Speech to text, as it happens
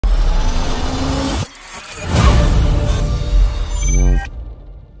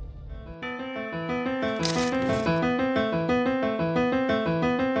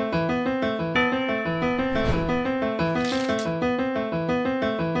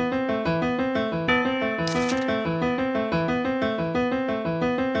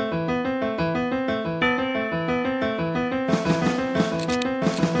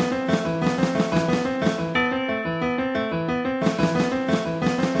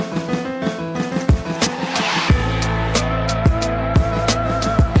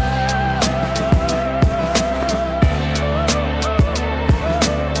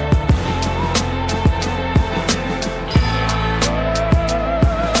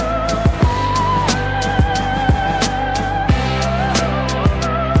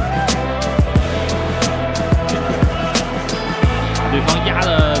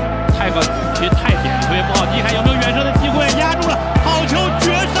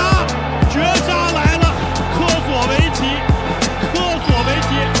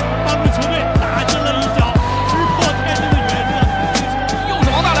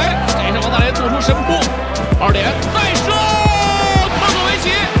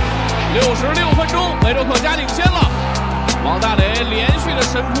钟，梅州客家领先了。王大雷连续的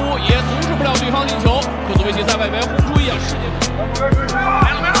神扑也阻止不了对方进球。科索维奇在外围轰出一脚世界。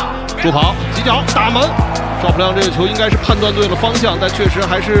助跑几脚打门，赵普亮这个球应该是判断对了方向，但确实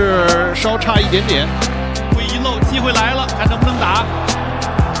还是稍差一点点。会一漏，机会来了，看能不能打。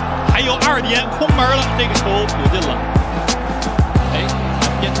还有2点，空门了，这个球补进了。哎，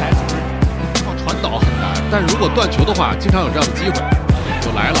边台是不是靠传导很难？但如果断球的话，经常有这样的机会。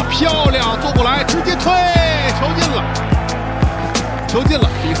又来了，漂亮，坐过来，直接推，球进了，球进了。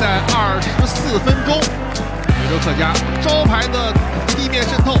比赛24分钟，梅州客家招牌的地面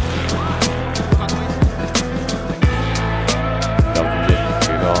渗透。杨子健给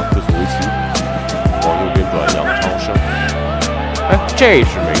到科索维奇，往右边转，杨超生。哎，这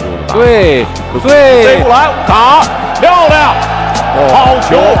是梅州的打法。对，飞过来，打，漂亮！好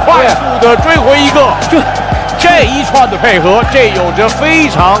球，快速的追回一个。这一串的配合，这有着非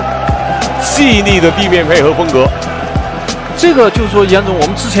常细腻的地面配合风格。这个就是说，严总，我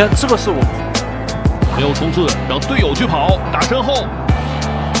们之前这个是我们没有冲刺，让队友去跑，打身后，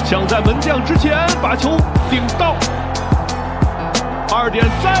想在门将之前把球顶到。2点，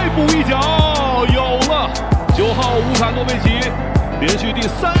再补一脚，有了！9号乌卡诺维奇连续第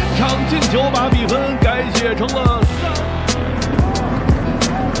3场进球，把比分改写成了3。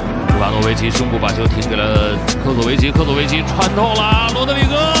乌卡诺维奇胸部把球停给了科索维奇，科索维奇穿透了罗德里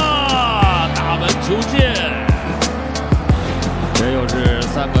戈，大门球进。这又是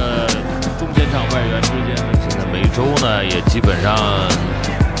3个中前场外援之间的。现在梅州呢，也基本上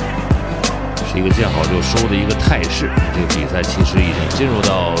是一个见好就收的一个态势。这个比赛其实已经进入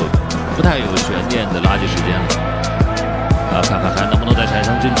到不太有悬念的垃圾时间了。看看还能不能在场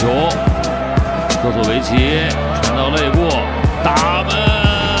上进球。科索维奇传到肋部，打门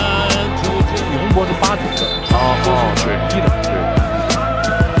球进。龙博是8点的，是1的，对。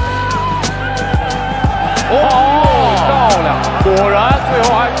漂亮！果然最后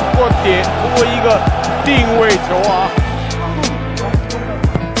还通过一个定位球啊。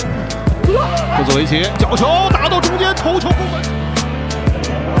科索维奇角球打到中间，头球攻门。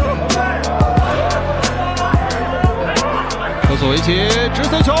科索维奇直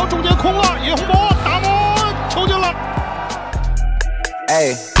塞球，中间空了，叶洪博打门，球进了。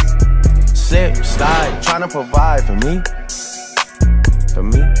Hey, slip, slide, trying to provide for me, for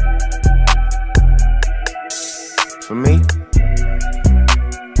me, for me.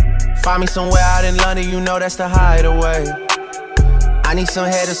 Find me somewhere out in London, you know that's the hideaway. I need some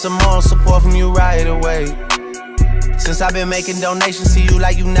head and some moral support from you right away. Since I've been making donations to you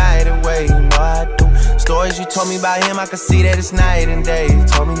like United Way, you know I do. Stories you told me about him, I can see that it's night and day. You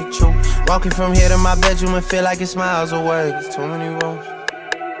told me the truth. Walking from here to my bedroom and feel like it's miles away. There's too many roads.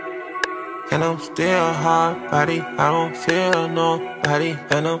 And I'm still hard body, I don't feel nobody.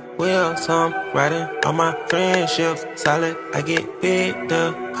 And I'm wheels, I'm riding on my friendships. Solid, I get big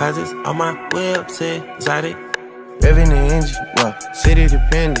deposits on my whips exotic. Revving the engine, well, city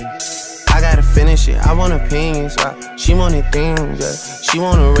dependent. I gotta finish it, I want opinions, she wanted things, yeah. She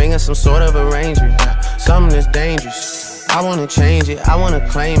want a ring or some sort of arrangement, yeah. Something that's dangerous, I wanna change it, I wanna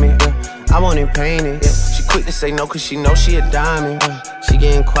claim it, yeah. I want it painted, yeah. She quick to say no cause she know she a diamond, yeah. She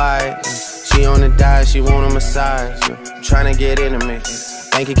getting quiet, yeah. She on the diet, she want a massage, yeah. I'm tryna get intimate,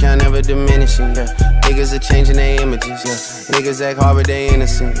 yeah. Bank account never diminishing, yeah. Niggas are changing their images, yeah. Niggas act hard but they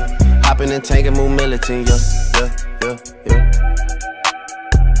innocent, yeah. Hop in the tank and move militant, yeah, yeah, yeah, yeah.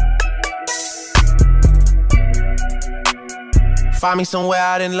 Find me somewhere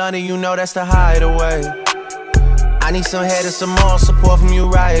out in London, you know that's the hideaway. I need some head and some moral support from you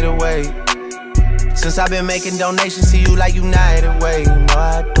right away. Since I've been making donations to you like United Way, you know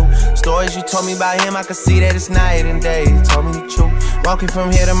I do. Stories you told me about him, I can see that it's night and day. You told me the truth. Walking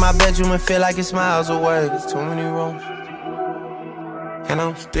from here to my bedroom and feel like it's miles away. There's too many roads. And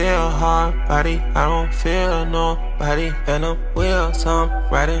I'm still hard body, I don't feel nobody. And I'm wheels, I'm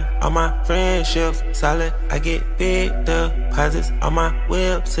riding on my friendships. Solid, I get big deposits on my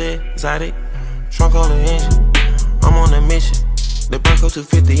whips exotic. Trunk on the engine, I'm on a mission. The Bronco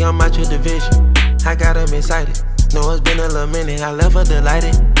 250, I'm out your division. I got them excited, know it's been a little minute. I left her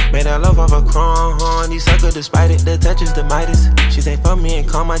delighted, made her love off a chrome horn. You sucker despite it, the touch is the Midas. She say fuck me and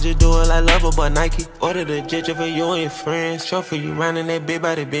calm, I just do it like Lover but Nike. Ordered a jet for you and your friends. Show for you running that big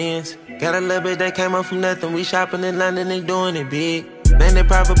body Benz. Got a little bit that came up from nothing. We shopping in London, they doing it big. Man, they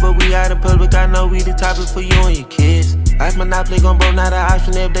private, but we out in public. I know we the topic for you and your kids. Life monopoly gon' broke, not an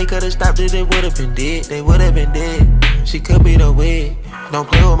option. If they could've stopped it, they would've been dead. They would've been dead. She could be the wig. Don't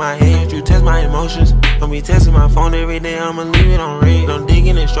play with my hands, you test my emotions. Don't be testing my phone every day, I'ma leave it on red. Don't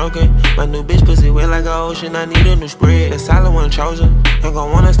digging and stroking. My new bitch pussy wet like an ocean, I need a new spread. The solid one chosen. Ain't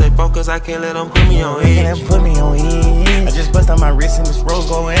gon' wanna stay focused, I can't let them put me on edge. I just bust on my wrist and this rose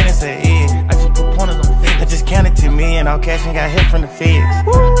go in and say, yeah. I just put pointers on feds. I just counted to me and all cash and got hit from the feds.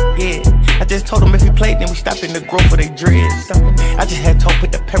 Yeah, I just told them if he played, then we stop in the growth for they dreads. I just had told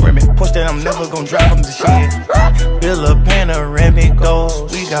put the pyramid push that I'm never gon' drop from the shed. Build a panoramic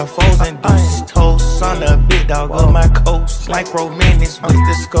ghost. We got foes and deuces toast. On the big dog of my coast. Micro minutes with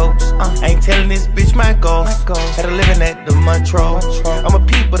the scopes. Ain't telling this bitch my ghost. Had a living at the Montreal. I'm a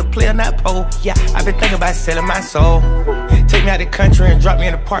peep, but a player, not pole. Yeah, I've been thinking about selling my soul. Take me out the country and drop me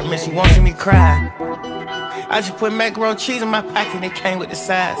in an apartment. She won't see me cry. I just put macaroni cheese in my pocket and it came with the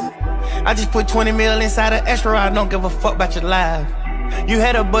size. I just put 20 mil inside an extra. I don't give a fuck about your life. You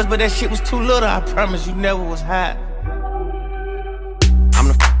had a buzz, but that shit was too little. I promise you never was hot. I'm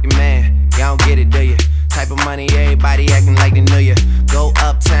the f***ing man. Y'all don't get it, do ya? Type of money, everybody acting like they knew ya. Go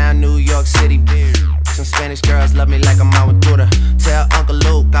uptown, New York City, bitch. Some Spanish girls love me like I'm out with Buddha. Tell Uncle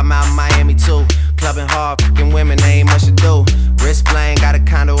Luke I'm out in Miami too. Clubbing hard, f***ing women, they ain't much to do. Wrist playing, got a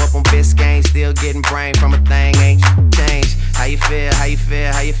condo up on Biscayne. Still getting brain from a thing, ain't changed. How you feel, how you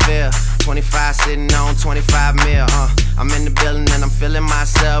feel, how you feel? 25 sitting on 25 mil, I'm in the building and I'm feeling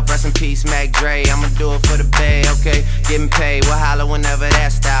myself. Rest in peace, Mac Dre, I'ma do it for the bay, okay? Getting paid, we'll holler whenever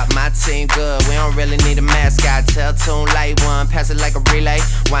that stop. My team good, we don't really need a mascot. Tell Tune Light One, pass it like a relay.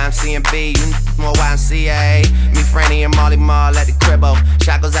 YMCMB, you more YMCA. Me, Franny, and Molly Mall at the cribbo.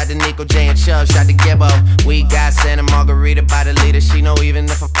 Shot goes out to Nico J and Chubb, shot to Gibbo. We got Santa Margarita by the leader. She know even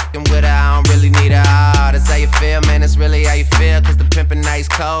if I'm fucking with her, I don't really need her. Oh, that's how you feel, man, that's really how you feel. Cause the pimpin' nice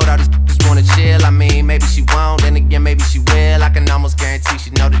cold, all these just wanna chill. I mean, maybe she won't, then again, maybe she will. I can almost guarantee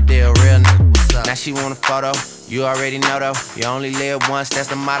she know the deal, real nigga, what's up? Now she want a photo, you already know though. You only live once, that's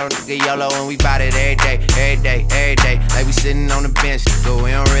the motto, nigga, YOLO. And we bout it every day, every day, every day. Like we sitting on the bench, but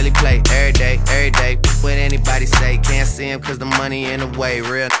we don't really play. Every day, what anybody say, can't see him cause the money in the way,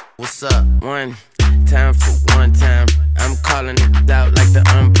 real nigga, what's up? One time for one time, I'm calling it out like the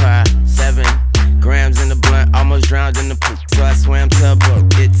umpire. 7 grams in the blunt, almost drowned in the poop, so I swam to a boat.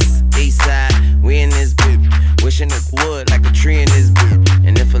 It's east side, we in this boot, wishing it would like a tree in this boot.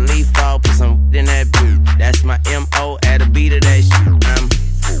 And if a leaf fall, put some in that boot. That's my M.O. at a beat of that shit. I'm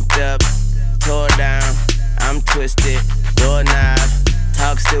fucked up, tore down, I'm twisted, doorknob,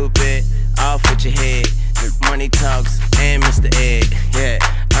 talk stupid, off with your head. Money talks and Mr. Ed, yeah.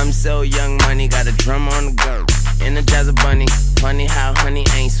 I'm so young money, got a drum on the go. Energizer bunny, funny how honey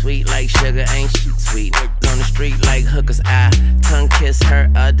ain't sweet like sugar, ain't shit sweet. On the street like hookers, I tongue kiss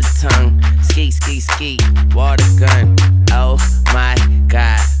her other tongue. Ski, ski, ski, water gun. Oh my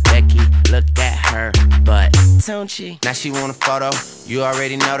God, Becky, look at her butt, don't she? Now she want a photo, you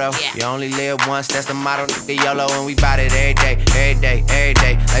already know though. Yeah. You only live once, that's the motto, nigga, YOLO. And we bout it every day, every day, every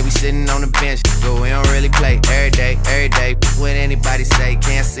day. Like we sitting on the bench, but we don't really play. Every day, what anybody say,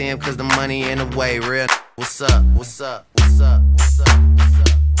 can't see him cause the money in the way, real. What's up? What's up? What's up? What's up? What's up?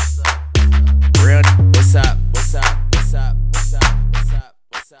 What's up? Real. What's up? What's up? What's up? What's up? What's up?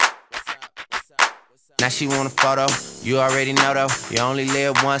 What's up? What's up? Now she want a photo, you already know though. You only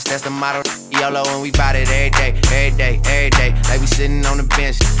live once, that's the motto, YOLO. And we bout it every day, every day, every day. Like we sitting on the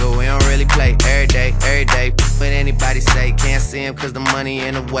bench, but we don't really play. Every day, what anybody say, can't see him cause the money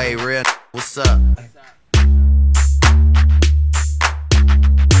in the way, real. What's up?